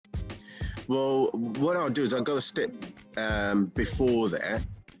Well, what I'll do is I'll go a step before there.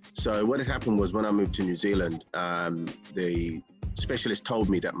 So what had happened was when I moved to New Zealand, the specialist told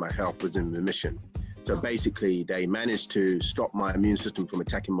me that my health was in remission. So basically, they managed to stop my immune system from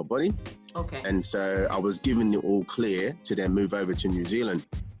attacking my body. Okay. And so I was given the all clear to then move over to New Zealand.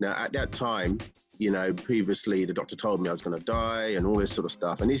 Now, at that time, previously the doctor told me I was going to die and all this sort of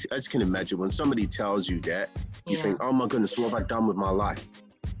stuff. And as you can imagine, when somebody tells you that, you think, oh my goodness, what have I done with my life?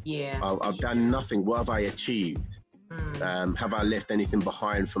 Yeah. I've done nothing. What have I achieved? Have I left anything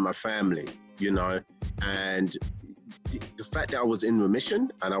behind for my family? And the fact that I was in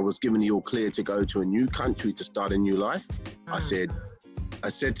remission and I was given the all clear to go to a new country to start a new life, I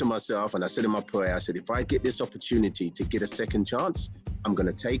said to myself, and I said in my prayer, I said, if I get this opportunity to get a second chance, I'm going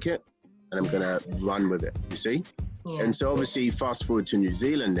to take it and I'm going to run with it, you see? Yeah. And so obviously fast forward to New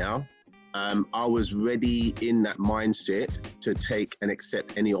Zealand now, I was ready in that mindset to take and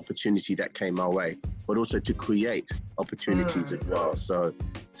accept any opportunity that came my way, but also to create opportunities as well. So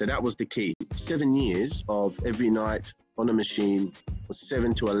that was the key. 7 years of every night on a machine for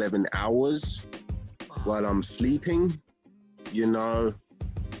 7 to 11 hours while I'm sleeping.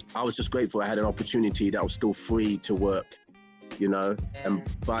 I was just grateful I had an opportunity that was still free to work, and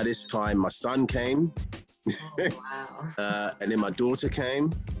by this time my son came. And then my daughter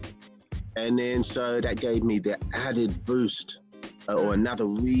came. And then so that gave me the added boost or another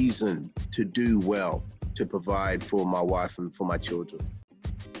reason to do well, to provide for my wife and for my children.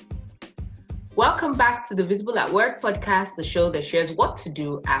 Welcome back to the Visible at Work podcast, the show that shares what to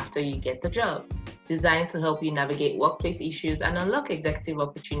do after you get the job, designed to help you navigate workplace issues and unlock executive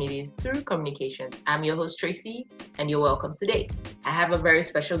opportunities through communication. I'm your host, Tracy, and you're welcome today. I have a very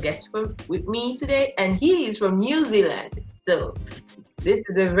special guest with me today, and he is from New Zealand. So this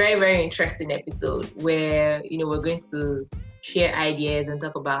is a very, very interesting episode where, we're going to share ideas and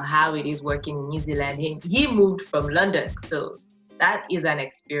talk about how it is working in New Zealand. He moved from London, so that is an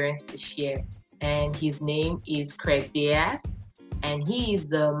experience to share. And his name is Craig Diaz, and he is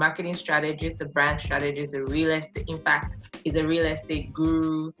the marketing strategist, a brand strategist, a real estate. In fact, he's a real estate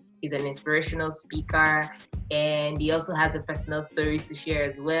guru. He's an inspirational speaker, and he also has a personal story to share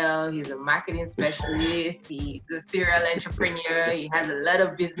as well. He's a marketing specialist. He's a serial entrepreneur. He has a lot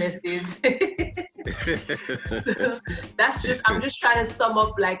of businesses. So I'm just trying to sum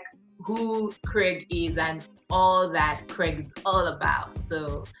up like who Craig is and all that Craig is all about.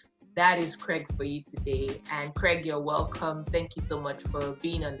 So that is Craig for you today. And Craig, you're welcome. Thank you so much for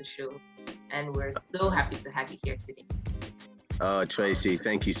being on the show. And we're so happy to have you here today. Oh, Tracy,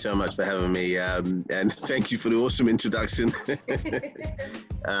 thank you so much for having me. And thank you for the awesome introduction.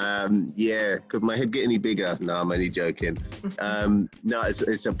 Could my head get any bigger? No, I'm only joking. No,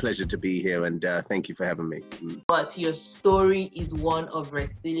 it's a pleasure to be here, and thank you for having me. But your story is one of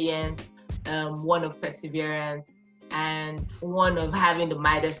resilience, one of perseverance, and one of having the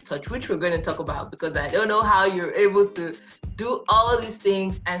Midas touch, which we're going to talk about, because I don't know how you're able to do all these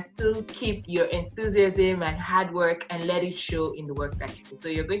things and still keep your enthusiasm and hard work and let it show in the work that you do. So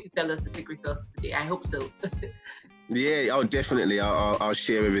you're going to tell us the secret sauce today. I hope so. Yeah, definitely. I'll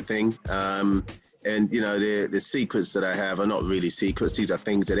share everything. And the secrets that I have are not really secrets. These are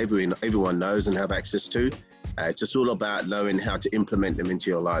things that everyone knows and have access to. It's just all about knowing how to implement them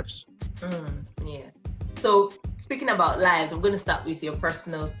into your lives. Yeah. So speaking about lives, I'm going to start with your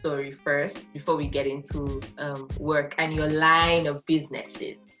personal story first before we get into work and your line of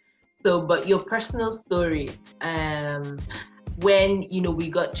businesses. So, but your personal story, when, we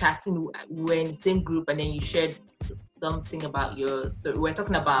got chatting, we were in the same group, and then you shared something about your story. We're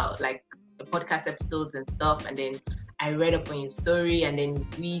talking about like the podcast episodes and stuff. And then I read up on your story, and then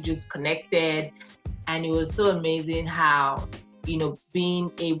we just connected, and it was so amazing how,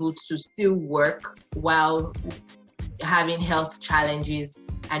 being able to still work while having health challenges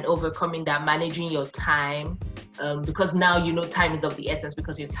and overcoming that, managing your time, because now time is of the essence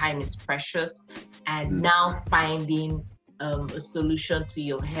because your time is precious, and now finding a solution to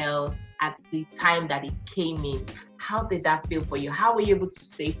your health at the time that it came in. How did that feel for you? How were you able to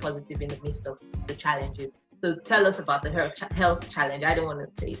stay positive in the midst of the challenges? So tell us about the health challenge. I don't want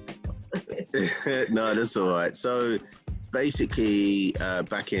to say it myself. No, that's all right. So basically,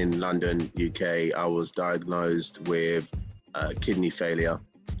 back in London, UK, I was diagnosed with kidney failure.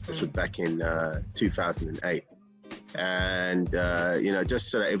 This was back in 2008. And, just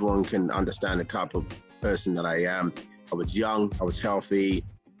so that everyone can understand the type of person that I am, I was young, I was healthy,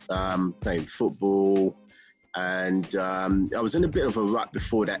 playing football, and I was in a bit of a rut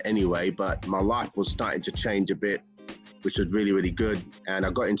before that anyway, but my life was starting to change a bit, which was really, really good. And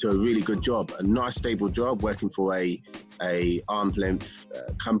I got into a really good job, a nice stable job, working for a arm's length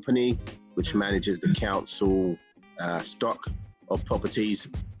company, which manages the council stock of properties.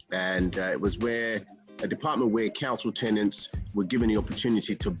 And it was where a department where council tenants were given the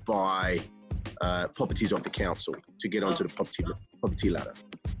opportunity to buy properties off the council to get onto the property ladder.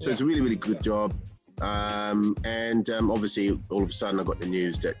 So it's a really, really good job. Obviously, all of a sudden, I got the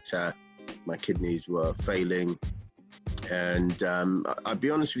news that my kidneys were failing. And I'll be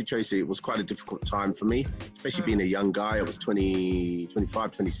honest with you, Tracy, it was quite a difficult time for me, especially being a young guy. I was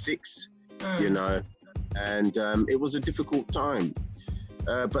 25, 26, you know, and it was a difficult time.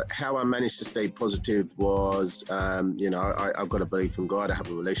 But how I managed to stay positive was, I've got a belief in God. I have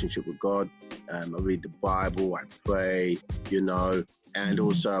a relationship with God. I read the Bible, I pray, and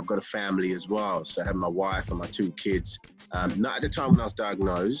also I've got a family as well. So I have my wife and my 2 kids. Not at the time when I was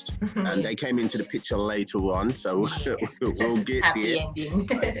diagnosed, and they came into the picture later on. So we'll get Happy there. ending.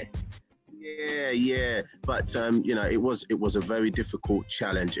 Yeah. But it was a very difficult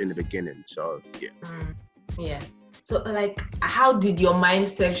challenge in the beginning. So Yeah. So how did your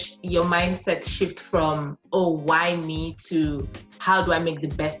mindset shift from, oh, why me, to how do I make the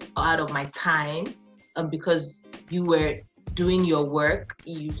best out of my time? Because you were doing your work,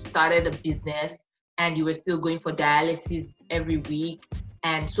 you started a business, and you were still going for dialysis every week.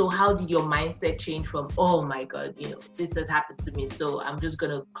 And so how did your mindset change from, oh my God, this has happened to me, so I'm just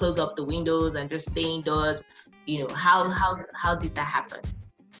going to close up the windows and just stay indoors? How did that happen?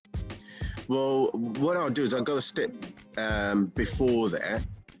 Well, what I'll do is I'll go a step before that.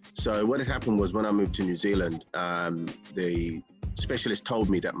 So what had happened was when I moved to New Zealand, the specialist told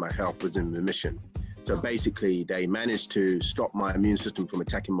me that my health was in remission. So basically, they managed to stop my immune system from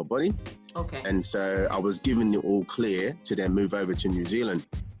attacking my body. Okay. And so I was given the all clear to then move over to New Zealand.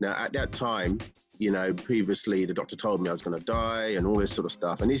 Now, at that time, previously the doctor told me I was going to die and all this sort of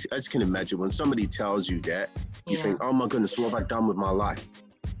stuff. And as you can imagine, when somebody tells you that, you think, oh my goodness, what have I done with my life?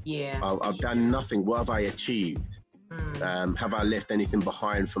 Yeah. I've done nothing. What have I achieved? Have I left anything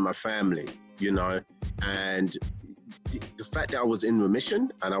behind for my family? And the fact that I was in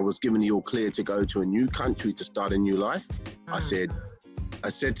remission and I was given the all clear to go to a new country to start a new life, I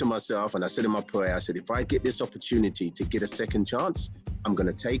said to myself, and I said in my prayer, I said, if I get this opportunity to get a second chance, I'm going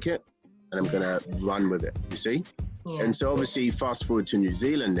to take it and I'm going to run with it, you see? Yeah. And so obviously fast forward to New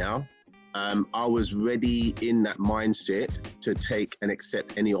Zealand now, I was ready in that mindset to take and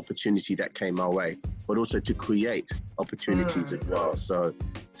accept any opportunity that came my way, but also to create opportunities as well. So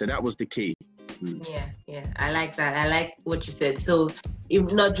that was the key. Yeah. I like that. I like what you said. So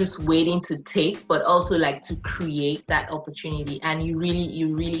it's not just waiting to take, but also to create that opportunity. And you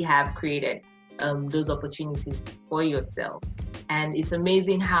really have created those opportunities for yourself. And it's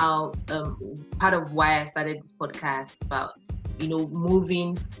amazing how part of why I started this podcast about,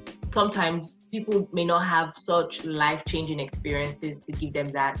 moving. Sometimes people may not have such life-changing experiences to give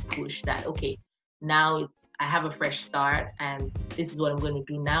them that push that, okay, now I have a fresh start and this is what I'm going to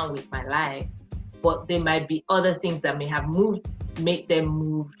do now with my life. But there might be other things that may have make them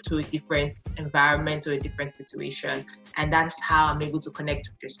move to a different environment or a different situation. And that's how I'm able to connect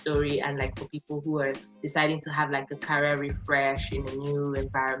with your story, and for people who are deciding to have a career refresh in a new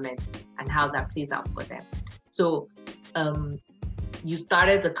environment and how that plays out for them. So you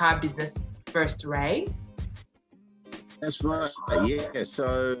started the car business first, right? That's right. Yeah.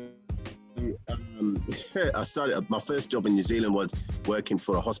 So I started, my first job in New Zealand was working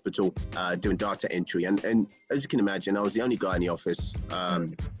for a hospital doing data entry. And as you can imagine, I was the only guy in the office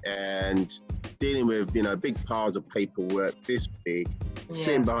and dealing with, big piles of paperwork this big,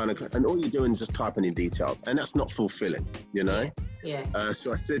 sitting behind and all you're doing is just typing in details. And that's not fulfilling, Yeah.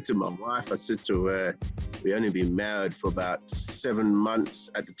 So I said to my wife, we only been married for about 7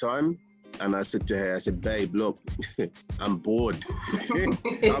 months at the time. And I said to her, babe, look, I'm bored.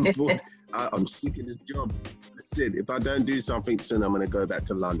 I'm bored. I'm sick of this job. I said, if I don't do something soon, I'm going to go back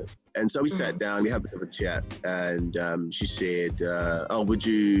to London. And so we sat down, we had a bit of a chat. And she said, would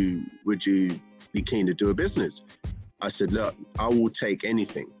you be keen to do a business? I said, look, I will take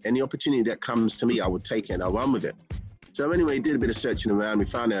anything. Any opportunity that comes to me, I will take it and I'll run with it. So anyway, did a bit of searching around. We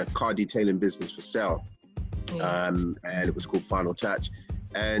found a car detailing business for sale. And it was called Final Touch.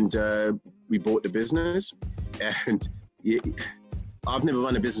 And we bought the business, and I've never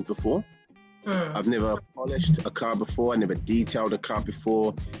run a business before. I've never polished a car before. I never detailed a car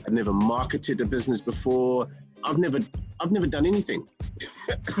before. I've never marketed a business before. I've never done anything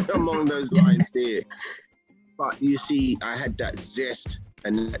along those lines there. But you see, I had that zest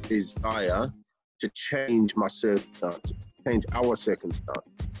and that desire to change my circumstances, change our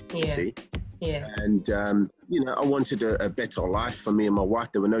circumstances. Yeah. And, I wanted a better life for me and my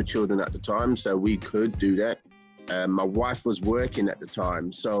wife. There were no children at the time, so we could do that. My wife was working at the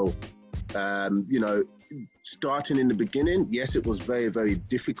time, so You know, starting in the beginning, yes, it was very, very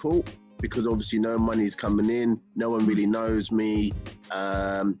difficult because obviously no money's coming in, no one really knows me,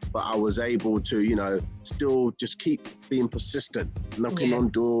 but I was able to, you know, still just keep being persistent, knocking on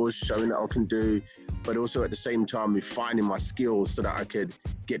doors, showing that I can do, but also at the same time refining my skills so that I could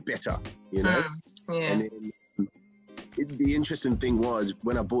get better, you know. And then, the interesting thing was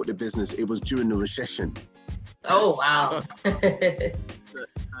when I bought the business, it was during the recession. Oh, wow.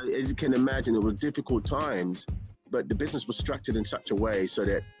 As you can imagine, it was difficult times, but the business was structured in such a way so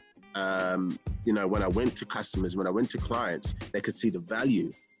that, you know, when I went to customers, when I went to clients, they could see the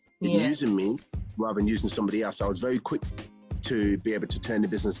value in using me rather than using somebody else. I was very quick to be able to turn the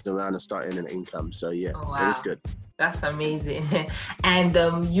business around and start earning an income. So yeah, it was good. That's amazing. And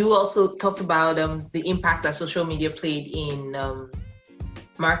you also talked about the impact that social media played in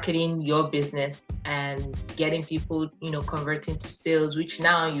marketing your business and getting people, you know, converting to sales, which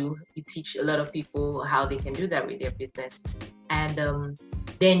now you teach a lot of people how they can do that with their business. And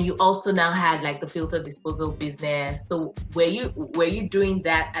then you also now had like the filter disposal business. So were you doing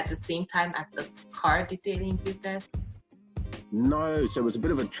that at the same time as the car detailing business? No, so it was a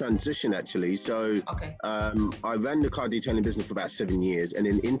bit of a transition actually. So I ran the car detailing business for about 7 years, and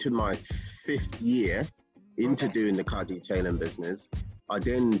then into my 5th year into doing the car detailing business, I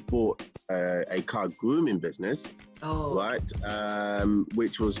then bought a car grooming business, right?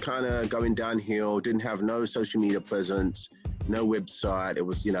 Which was kind of going downhill, didn't have no social media presence, no website. It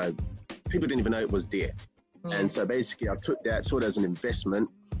was, you know, people didn't even know it was there. And so basically I took that sort of as an investment,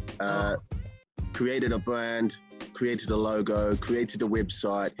 created a brand, created a logo, created a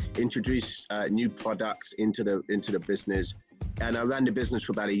website, introduced new products into the business. And I ran the business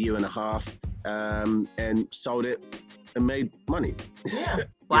for about 1.5 years, and sold it and made money. Yeah.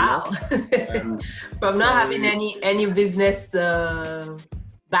 Wow. From not having any business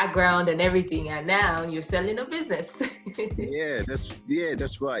background and everything, and now you're selling a business.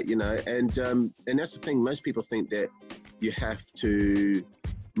 That's right, you know, and that's the thing. Most people think that you have to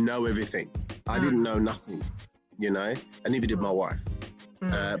know everything. I didn't know nothing, you know, and neither did my wife.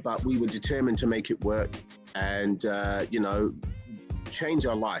 But we were determined to make it work and, you know, change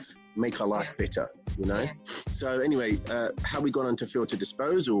our life, make our life better, you know. So anyway, how we got onto filter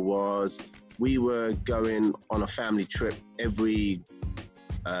disposal was we were going on a family trip every,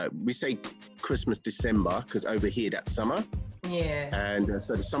 we say Christmas, December, because over here that's summer. And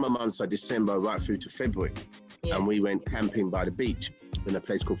so the summer months are December right through to February. And we went camping by the beach in a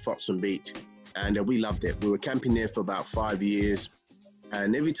place called Foxton Beach. And we loved it. We were camping there for about 5 years.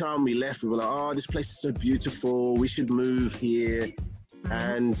 And every time we left, we were like, oh, this place is so beautiful. We should move here.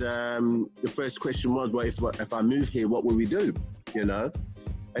 And the first question was, well, if I move here, what will we do? You know?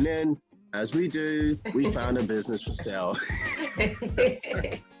 And then, as we do, we found a business for sale.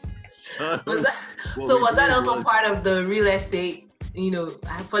 Was that also part of the real estate, you know,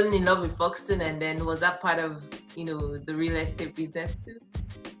 falling in love with Foxton, and then was that part of, you know, the real estate business too?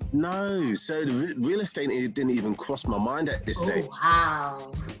 No, so the real estate didn't even cross my mind at this stage.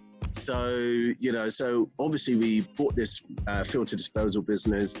 Wow. So, you know, so obviously we bought this filter disposal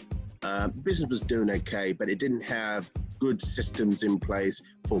business. Business was doing okay, but it didn't have good systems in place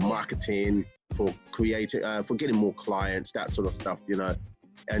for marketing, for creating, for getting more clients, that sort of stuff, you know.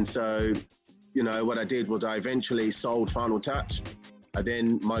 And so, you know, what I did was I eventually sold Final Touch. I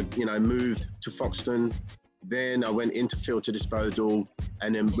then, moved to Foxton. Then I went into filter disposal,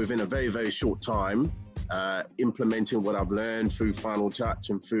 and then within a very, very short time, implementing what I've learned through Final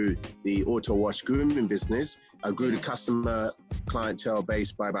Touch and through the auto wash grooming business, I grew the customer clientele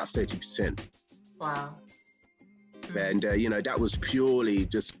base by about 30%. Wow. And, you know, that was purely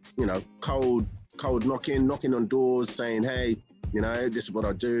just, you know, cold knocking on doors saying, hey, you know, this is what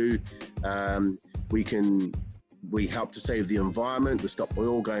I do. We help to save the environment. We stop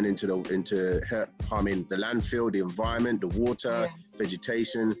oil going into harming the landfill, the environment, the water,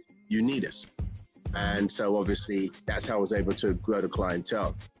 vegetation. You need us. And so obviously that's how I was able to grow the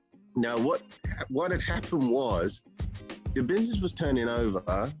clientele. Now what had happened was the business was turning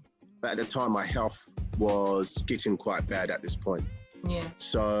over, but at the time my health was getting quite bad at this point.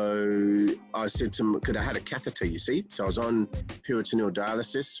 So I said to him, because I had a catheter, you see, so I was on peritoneal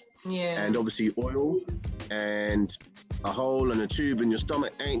dialysis, and obviously oil and a hole and a tube in your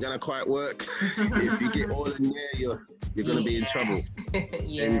stomach ain't gonna quite work. If you get oil in there, you're gonna be in trouble.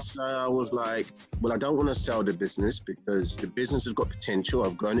 And so I was like, well, I don't want to sell the business because the business has got potential.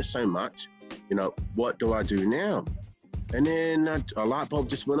 I've grown it so much. You know, what do I do now? And then a light bulb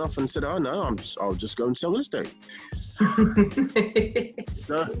just went off and said, oh no, I'll just go and sell real estate. So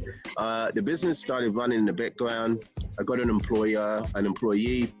the business started running in the background. I got an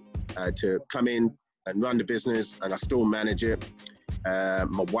employee. to come in and run the business, and I still manage it.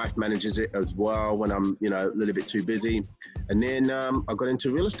 My wife manages it as well when I'm, you know, a little bit too busy. And then I got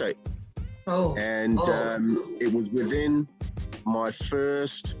into real estate. It was within my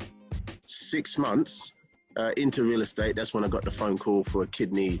first 6 months into real estate. That's when I got the phone call for a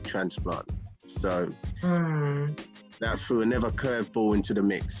kidney transplant. So that threw another curveball into the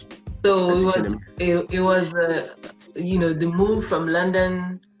mix. So it was you know, the move from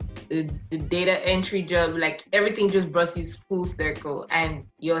London, the data entry job, like everything just brought you full circle, and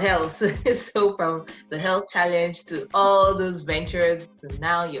your health. So from the health challenge to all those ventures to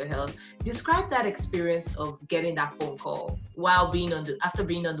now your health. Describe that experience of getting that phone call while after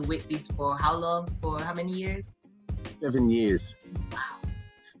being on the wait list for how long? For how many years? 7 years. Wow.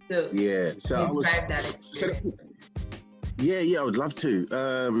 So yeah. So describe that experience. Yeah, I would love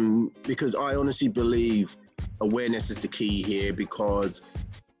to, because I honestly believe awareness is the key here, because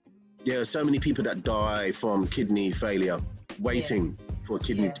there are so many people that die from kidney failure, waiting for a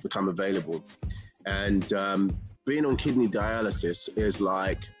kidney to become available. And being on kidney dialysis is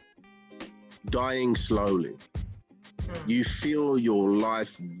like dying slowly. You feel your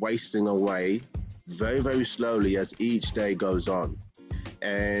life wasting away very, very slowly as each day goes on.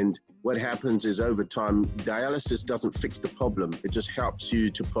 And what happens is, over time, dialysis doesn't fix the problem. It just helps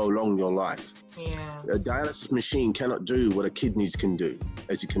you to prolong your life. Yeah. A dialysis machine cannot do what a kidneys can do,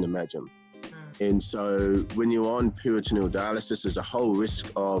 as you can imagine. And so when you're on peritoneal dialysis, there's a whole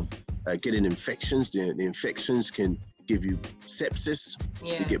risk of getting infections. The infections can give you sepsis,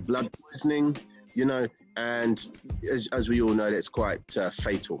 you get blood poisoning, you know, and as we all know, that's quite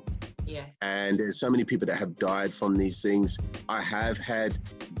fatal. Yes. And there's so many people that have died from these things. I have had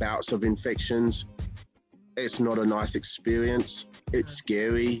bouts of infections. It's not a nice experience. It's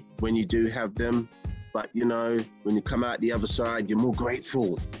scary when you do have them. But, you know, when you come out the other side, you're more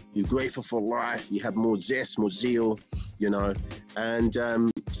grateful. You're grateful for life. You have more zest, more zeal, you know. And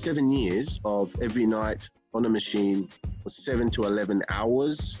 7 years of every night on a machine for 7 to 11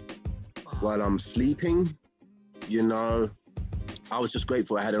 hours while I'm sleeping, you know. I was just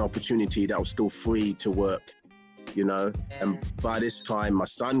grateful I had an opportunity that was still free to work, you know. And by this time, my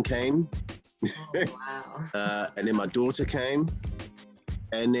son came. And then my daughter came.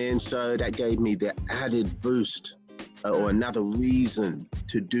 And then so that gave me the added boost or another reason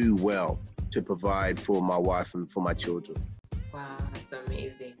to do well, to provide for my wife and for my children. Wow, that's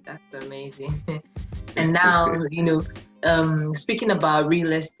amazing. That's amazing. And now, you know, speaking about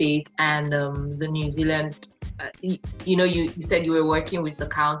real estate and the New Zealand, you know, you said you were working with the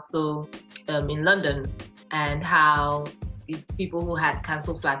council in London, and how people who had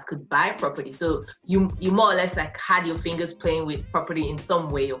council flats could buy property. So you more or less like had your fingers playing with property in some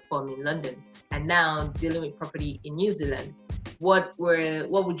way or form in London, and now dealing with property in New Zealand. What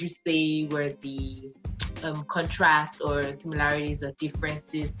would you say were the contrast or similarities or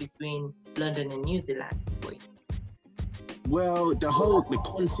differences between London and New Zealand? Well, the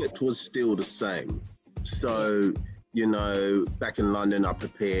concept was still the same. So, you know, back in London, I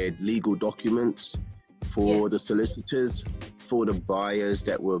prepared legal documents for the solicitors, for the buyers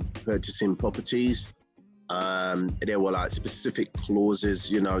that were purchasing properties. There were like specific clauses,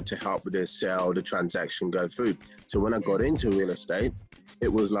 you know, to help with their sale, the transaction go through. So when I got into real estate,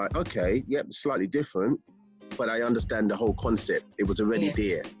 it was like, okay, slightly different, but I understand the whole concept. It was already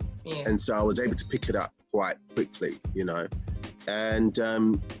there. And so I was able to pick it up quite quickly, you know. And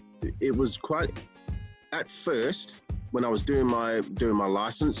it was quite, at first, when I was doing my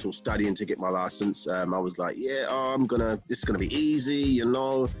license or studying to get my license, I was like, this is gonna be easy, you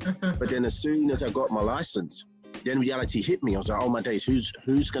know. But then as soon as I got my license, then reality hit me. I was like, oh my days,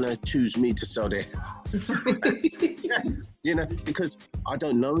 who's gonna choose me to sell their house? You know, because I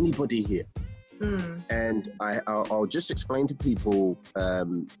don't know anybody here. And I'll just explain to people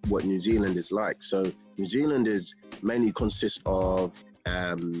what New Zealand is like. So New Zealand is mainly consists of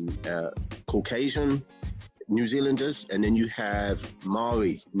Caucasian New Zealanders, and then you have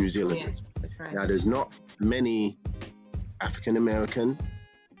Maori New Zealanders. That's right. Now, there's not many African American,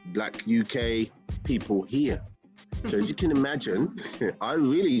 Black UK people here. So as you can imagine, I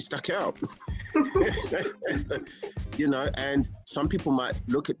really stuck out. You know, and some people might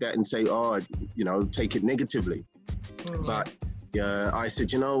look at that and say, oh, you know, take it negatively. But I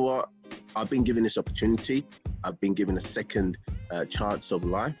said, you know what? I've been given this opportunity. I've been given a second chance of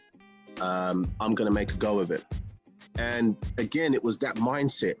life. I'm going to make a go of it. And again, it was that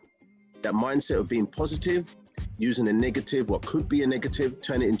mindset of being positive, using a negative, what could be a negative,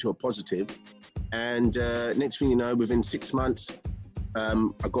 turn it into a positive. And next thing you know, within 6 months,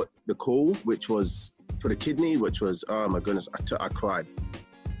 I got the call, which was for the kidney, which was, oh my goodness, I cried.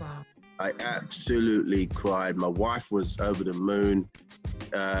 Wow. I absolutely cried. My wife was over the moon.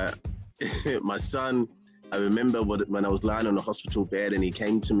 My son, I remember when I was lying on the hospital bed and he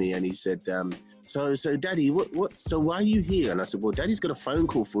came to me and he said, so Daddy, so why are you here? And I said, well, Daddy's got a phone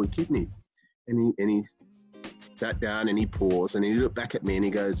call for a kidney. And he sat down and he paused and he looked back at me and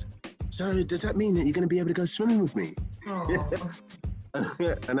he goes, so does that mean that you're going to be able to go swimming with me?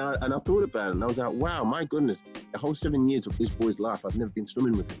 And I thought about it and I was like, wow, my goodness, the whole 7 years of this boy's life, I've never been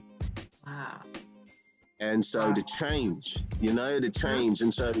swimming with him. Wow. And so the change, the change.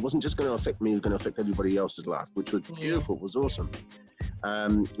 And so it wasn't just going to affect me, it was going to affect everybody else's life, which was beautiful, it was awesome.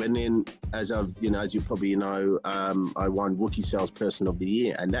 And then as you probably know, I won Rookie Salesperson of the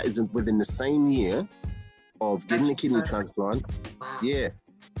Year. And that is within the same year of getting a kidney transplant,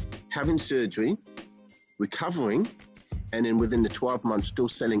 having surgery, recovering, and then within the 12 months, still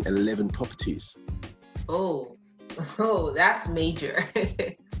selling 11 properties. Oh, that's major.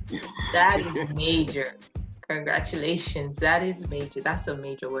 That is major. Congratulations. That is major. That's a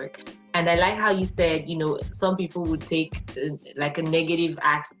major work. And I like how you said, some people would take like a negative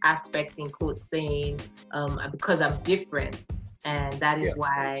aspect in quotes saying, because I'm different. And that is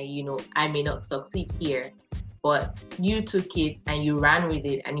why, I may not succeed here. But you took it and you ran with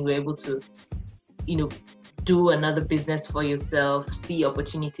it and you were able to, do another business for yourself, see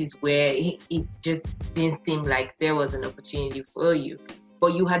opportunities where it just didn't seem like there was an opportunity for you.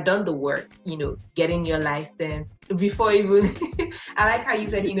 But you had done the work, getting your license before even, I like how you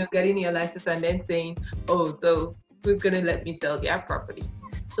said, getting your license and then saying, oh, so who's going to let me sell their property?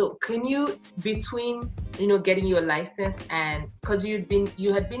 So can you, between, getting your license and, because you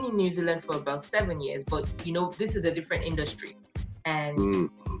had been in New Zealand for about 7 years, but, this is a different industry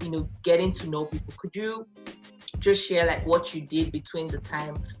and, getting to know people, could you just share like what you did between the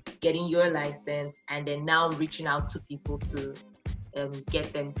time getting your license and then now reaching out to people to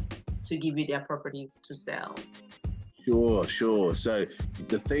get them to give you their property to sell? Sure. So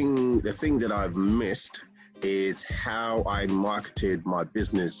the thing that I've missed is how I marketed my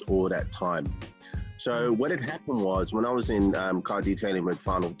business all that time. So what had happened was when I was in car detailing with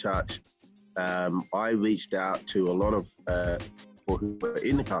Final Touch, I reached out to a lot of people who were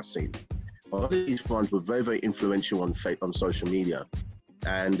in the car scene. A lot of these ones were very, very influential on social media.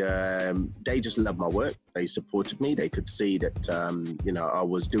 And they just loved my work. They supported me. They could see that, I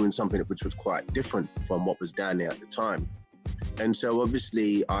was doing something which was quite different from what was down there at the time. And so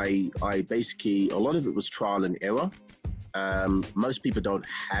obviously I basically, a lot of it was trial and error. Most people don't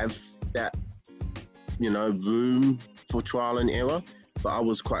have that, room for trial and error, but I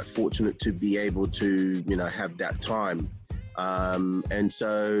was quite fortunate to be able to, have that time. And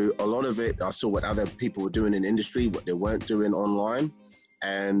so a lot of it, I saw what other people were doing in the industry, what they weren't doing online.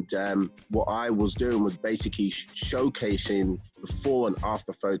 And what I was doing was basically showcasing before and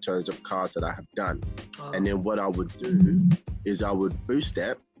after photos of cars that I have done. Oh. And then what I would do is I would boost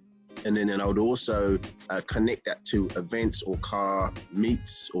that. And then I would also connect that to events or car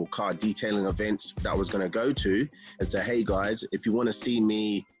meets or car detailing events that I was going to go to and say, hey guys, if you want to see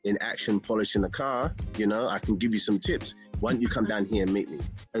me in action polishing a car, I can give you some tips. Why don't you come down here and meet me?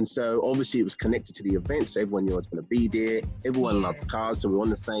 And so obviously it was connected to the events. Everyone knew I was going to be there. Everyone loved cars, so we were on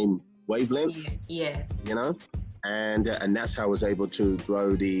the same wavelength. And that's how I was able to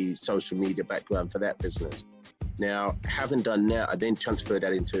grow the social media background for that business. Now, having done that, I then transferred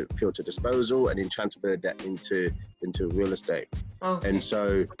that into filter disposal and then transferred that into real estate. Okay. And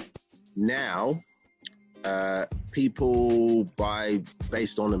so now people buy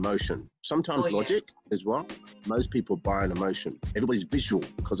based on emotion, sometimes logic as well. Most people buy an emotion. Everybody's visual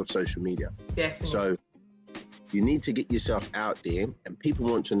because of social media. Definitely. So you need to get yourself out there and people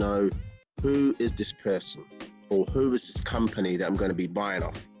want to know who is this person or who is this company that I'm going to be buying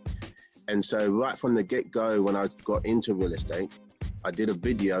off. And so right from the get-go, when I got into real estate, I did a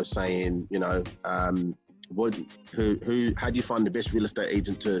video saying, how do you find the best real estate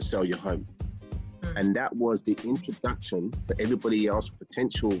agent to sell your home? And that was the introduction for everybody else,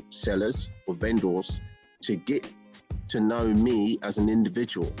 potential sellers or vendors, to get to know me as an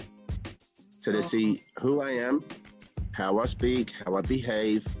individual. So they see who I am, how I speak, how I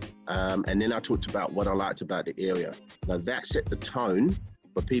behave, and then I talked about what I liked about the area. Now that set the tone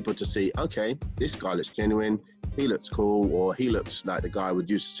for people to see, okay, this guy looks genuine, he looks cool, or he looks like the guy I would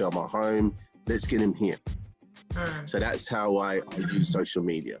use to sell my home, let's get him here. So that's how I use social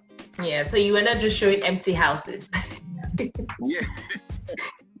media. Yeah, so you were not just showing empty houses. Yeah.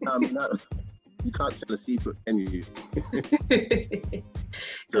 No, you can't sell a secret, can you?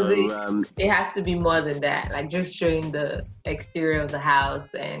 So it has to be more than that, like just showing the exterior of the house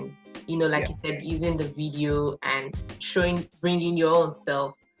and, like you said, using the video and bringing your own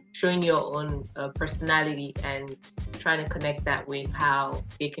self showing your own personality and trying to connect that with how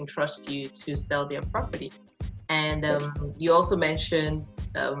they can trust you to sell their property. And you also mentioned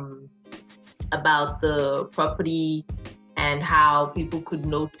about the property and how people could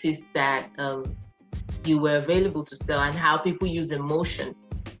notice that you were available to sell, and how people use emotion,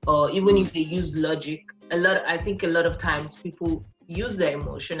 or even if they use logic. I think a lot of times people use their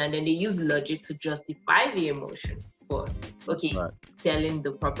emotion and then they use logic to justify the emotion for selling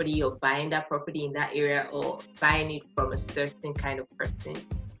the property or buying that property in that area or buying it from a certain kind of person,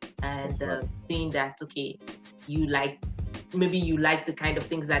 and seeing that you like the kind of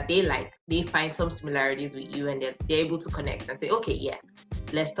things that they like. They find some similarities with you, and they're able to connect and say, okay, yeah,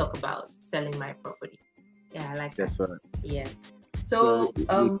 let's talk about selling my property. Yeah, I like that. That's right. Yeah. So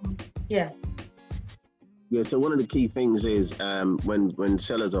yeah. Yeah, so one of the key things is when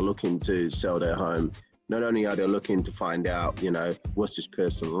sellers are looking to sell their home, not only are they looking to find out, what's this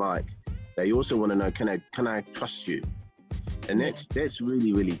person like, they also want to know, can I trust you? And that's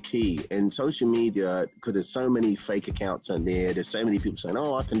really, really key. And social media, because there's so many fake accounts on there's so many people saying,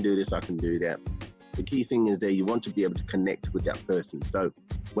 oh, I can do this, I can do that. The key thing is that you want to be able to connect with that person. So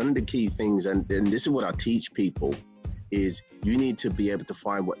one of the key things, and this is what I teach people, is you need to be able to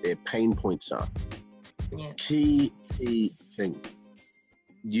find what their pain points are. Yeah. Key thing.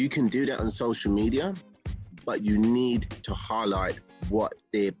 You can do that on social media, but you need to highlight what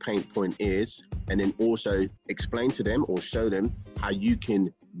their pain point is, and then also explain to them or show them how you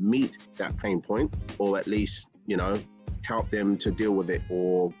can meet that pain point, or at least, help them to deal with it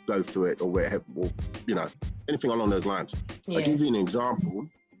or go through it, or whatever, or, anything along those lines. Yeah. I'll give you an example.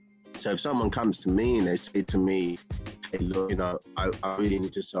 So if someone comes to me and they say to me, hey, look, I really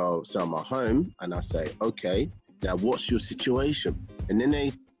need to sell my home. And I say, okay, now what's your situation? And then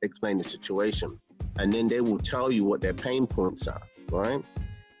they explain the situation. And then they will tell you what their pain points are, right?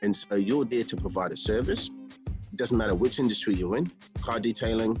 And so you're there to provide a service. It doesn't matter which industry you're in, car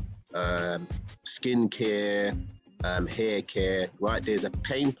detailing, skin care, hair care, right? There's a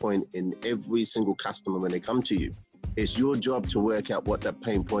pain point in every single customer when they come to you. It's your job to work out what that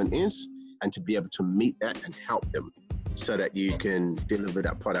pain point is and to be able to meet that and help them so that you can deliver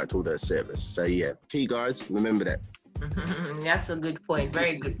that product or that service. So yeah, key guys, remember that. That's a good point.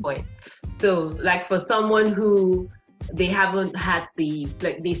 Very good point. So like for someone who they haven't had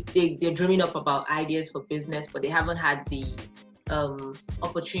they're dreaming up about ideas for business, but they haven't had the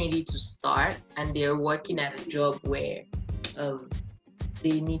opportunity to start, and they're working at a job where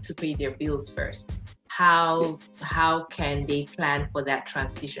they need to pay their bills first. How can they plan for that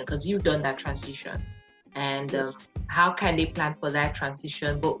transition? Because you've done that transition, and Yes. How can they plan for that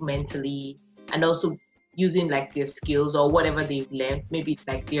transition, both mentally and also using like their skills or whatever they've learned? Maybe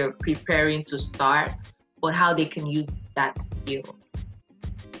like they're preparing to start, but how they can use that skill.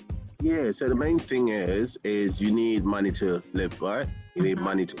 Yeah, so the main thing is you need money to live, right? You need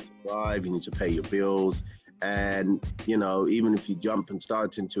money to survive, you need to pay your bills. And, even if you jump and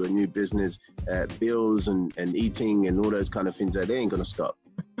start into a new business, bills and eating and all those kind of things, they ain't gonna stop.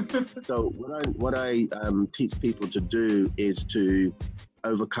 So what I teach people to do is to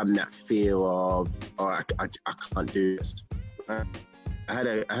overcome that fear of, I can't do this. Right? I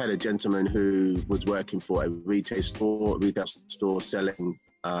had a gentleman who was working for a retail store selling,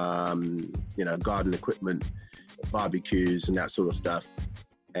 garden equipment, barbecues and that sort of stuff.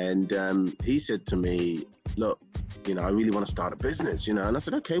 And he said to me, look, I really want to start a business, and I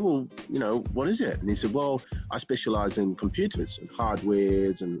said, okay, well, what is it? And he said, well, I specialize in computers and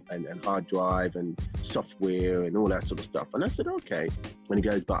hardwares and hard drive and software and all that sort of stuff. And I said, okay. And he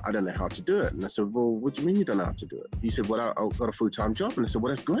goes, but I don't know how to do it. And I said, well, what do you mean you don't know how to do it? He said, well, I've got a full-time job. And I said, well,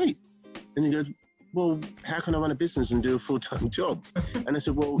 that's great. And he goes, well, how can I run a business and do a full-time job? And I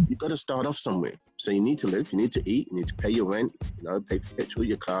said, well, you've got to start off somewhere. So you need to live, you need to eat, you need to pay your rent, pay for petrol,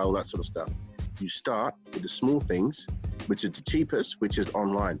 your car, all that sort of stuff. You start with the small things, which is the cheapest, which is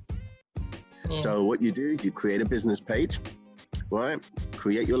online. Yeah. So what you do is you create a business page, right?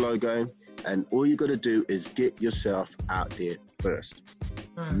 Create your logo, and all you got to do is get yourself out there first.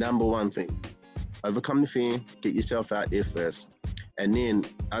 Number one thing, overcome the fear, get yourself out there first. And then,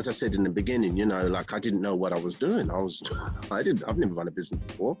 as I said in the beginning, I didn't know what I was doing. I've never run a business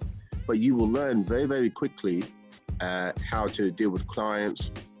before, but you will learn very, very quickly how to deal with clients,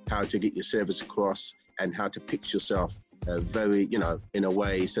 how to get your service across, and how to pitch yourself very, in a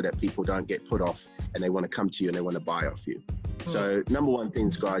way so that people don't get put off and they want to come to you and they want to buy off you. So number one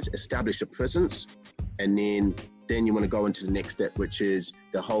things, guys, establish a presence, and then you want to go into the next step, which is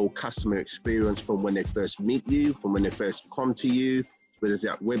the whole customer experience from when they first meet you, from when they first come to you, whether it's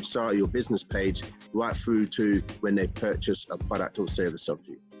that website or your business page, right through to when they purchase a product or service of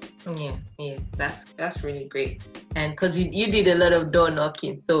you. Yeah, that's really great. And because you did a lot of door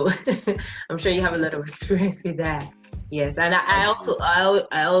knocking, so I'm sure you have a lot of experience with that. Yes, and I also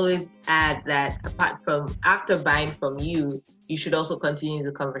I always add that apart from after buying from you, you should also continue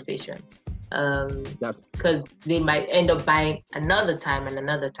the conversation, because they might end up buying another time and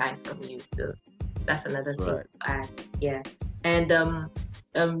another time from you. So that's another thing to add. Yeah, and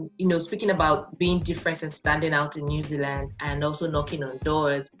speaking about being different and standing out in New Zealand, and also knocking on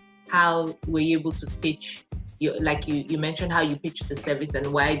doors, how were you able to pitch? You mentioned how you pitched the service and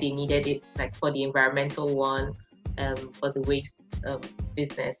why they needed it, like for the environmental one, for the waste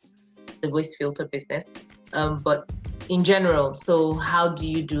business, the waste filter business. But in general, so how do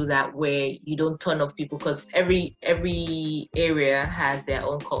you do that where you don't turn off people? Because every area has their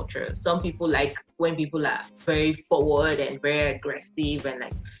own culture. Some people like when people are very forward and very aggressive and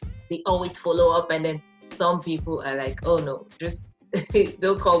like they always follow up, and then some people are like, oh no, just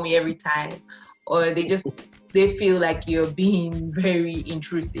don't call me every time, or they feel like you're being very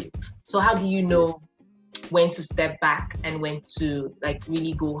intrusive. So how do you know when to step back and when to like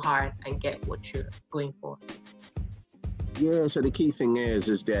really go hard and get what you're going for? Yeah, so the key thing is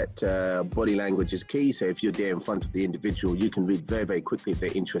that body language is key. So if you're there in front of the individual, you can read very, very quickly if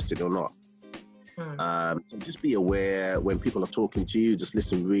they're interested or not. So just be aware when people are talking to you, just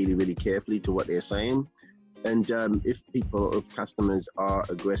listen really, really carefully to what they're saying. And if customers are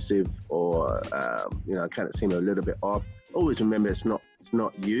aggressive or, kind of seem a little bit off, always remember it's not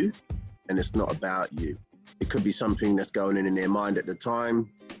you and it's not about you. It could be something that's going on in their mind at the time.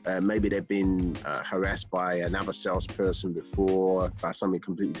 Maybe they've been harassed by another salesperson before, by something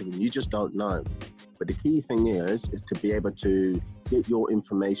completely different. You just don't know. But the key thing is to be able to get your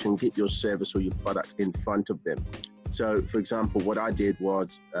information, get your service or your product in front of them. So, for example, what I did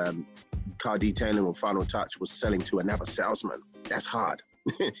was car detailing or Final Touch was selling to another salesman. That's hard.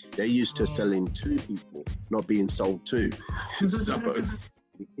 They're used to selling to people, not being sold to. So the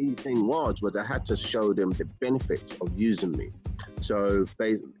key thing was I had to show them the benefits of using me. So,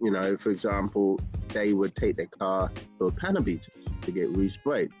 for example, they would take their car to a panel beater to get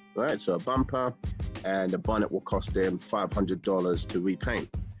resprayed, right? So a bumper and a bonnet will cost them $500 to repaint.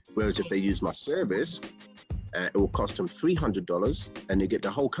 Whereas if they use my service, it will cost them $300 and they get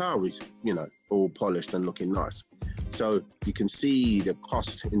the whole car, all polished and looking nice. So you can see the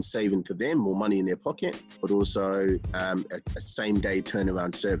cost in saving to them, more money in their pocket, but also a same day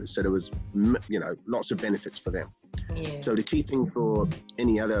turnaround service. So there was, lots of benefits for them. Yeah. So the key thing for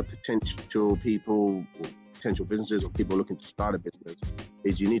any other potential people or potential businesses or people looking to start a business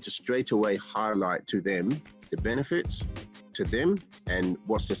is you need to straight away highlight to them the benefits to them and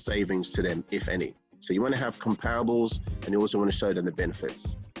what's the savings to them, if any. So you want to have comparables and you also want to show them the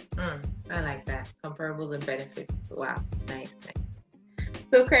benefits. I like that. Comparables and benefits. Wow. Nice.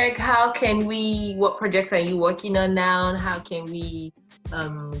 So Craig, what projects are you working on now? How can we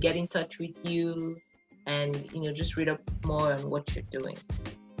get in touch with you and, just read up more on what you're doing?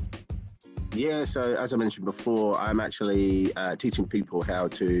 Yeah, so as I mentioned before, I'm actually teaching people how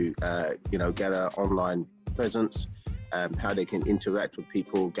to, gather online presence, how they can interact with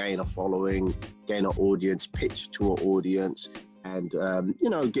people, gain a following, gain an audience, pitch to an audience, and,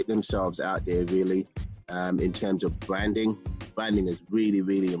 get themselves out there really in terms of branding. Branding is really,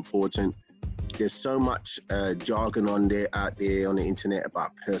 really important. There's so much jargon out there on the internet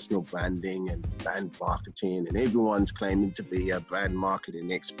about personal branding and brand marketing, and everyone's claiming to be a brand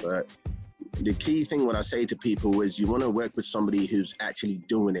marketing expert. The key thing what I say to people is you want to work with somebody who's actually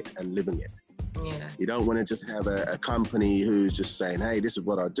doing it and living it. Yeah. You don't want to just have a company who's just saying, hey, this is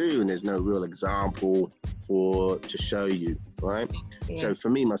what I do, and there's no real example to show you, right? Yeah. So for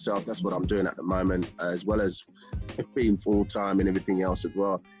me, myself, that's what I'm doing at the moment, as well as being full-time and everything else as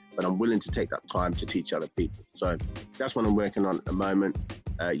well. But I'm willing to take that time to teach other people. So that's what I'm working on at the moment.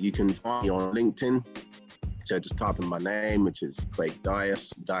 You can find me on LinkedIn. So just type in my name, which is Craig Dias,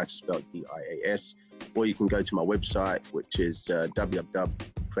 Dias spelled D-I-A-S, or you can go to my website, which is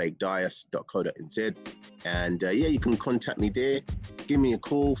www.craigdias.co.nz. And you can contact me there. Give me a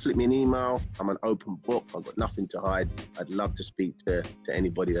call, flip me an email. I'm an open book. I've got nothing to hide. I'd love to speak to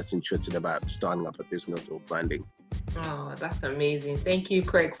anybody that's interested about starting up a business or branding. Oh, that's amazing. Thank you,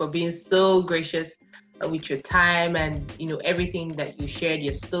 Craig, for being so gracious with your time and, everything that you shared,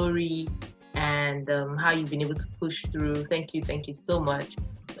 your story and how you've been able to push through. Thank you so much.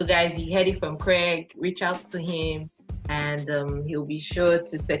 So guys, you heard it from Craig. Reach out to him and he'll be sure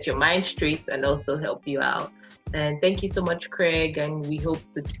to set your mind straight and also help you out. And thank you so much, Craig, and we hope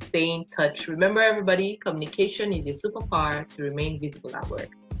to stay in touch. Remember, everybody, communication is your superpower to remain visible at work.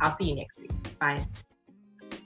 I'll see you next week. Bye.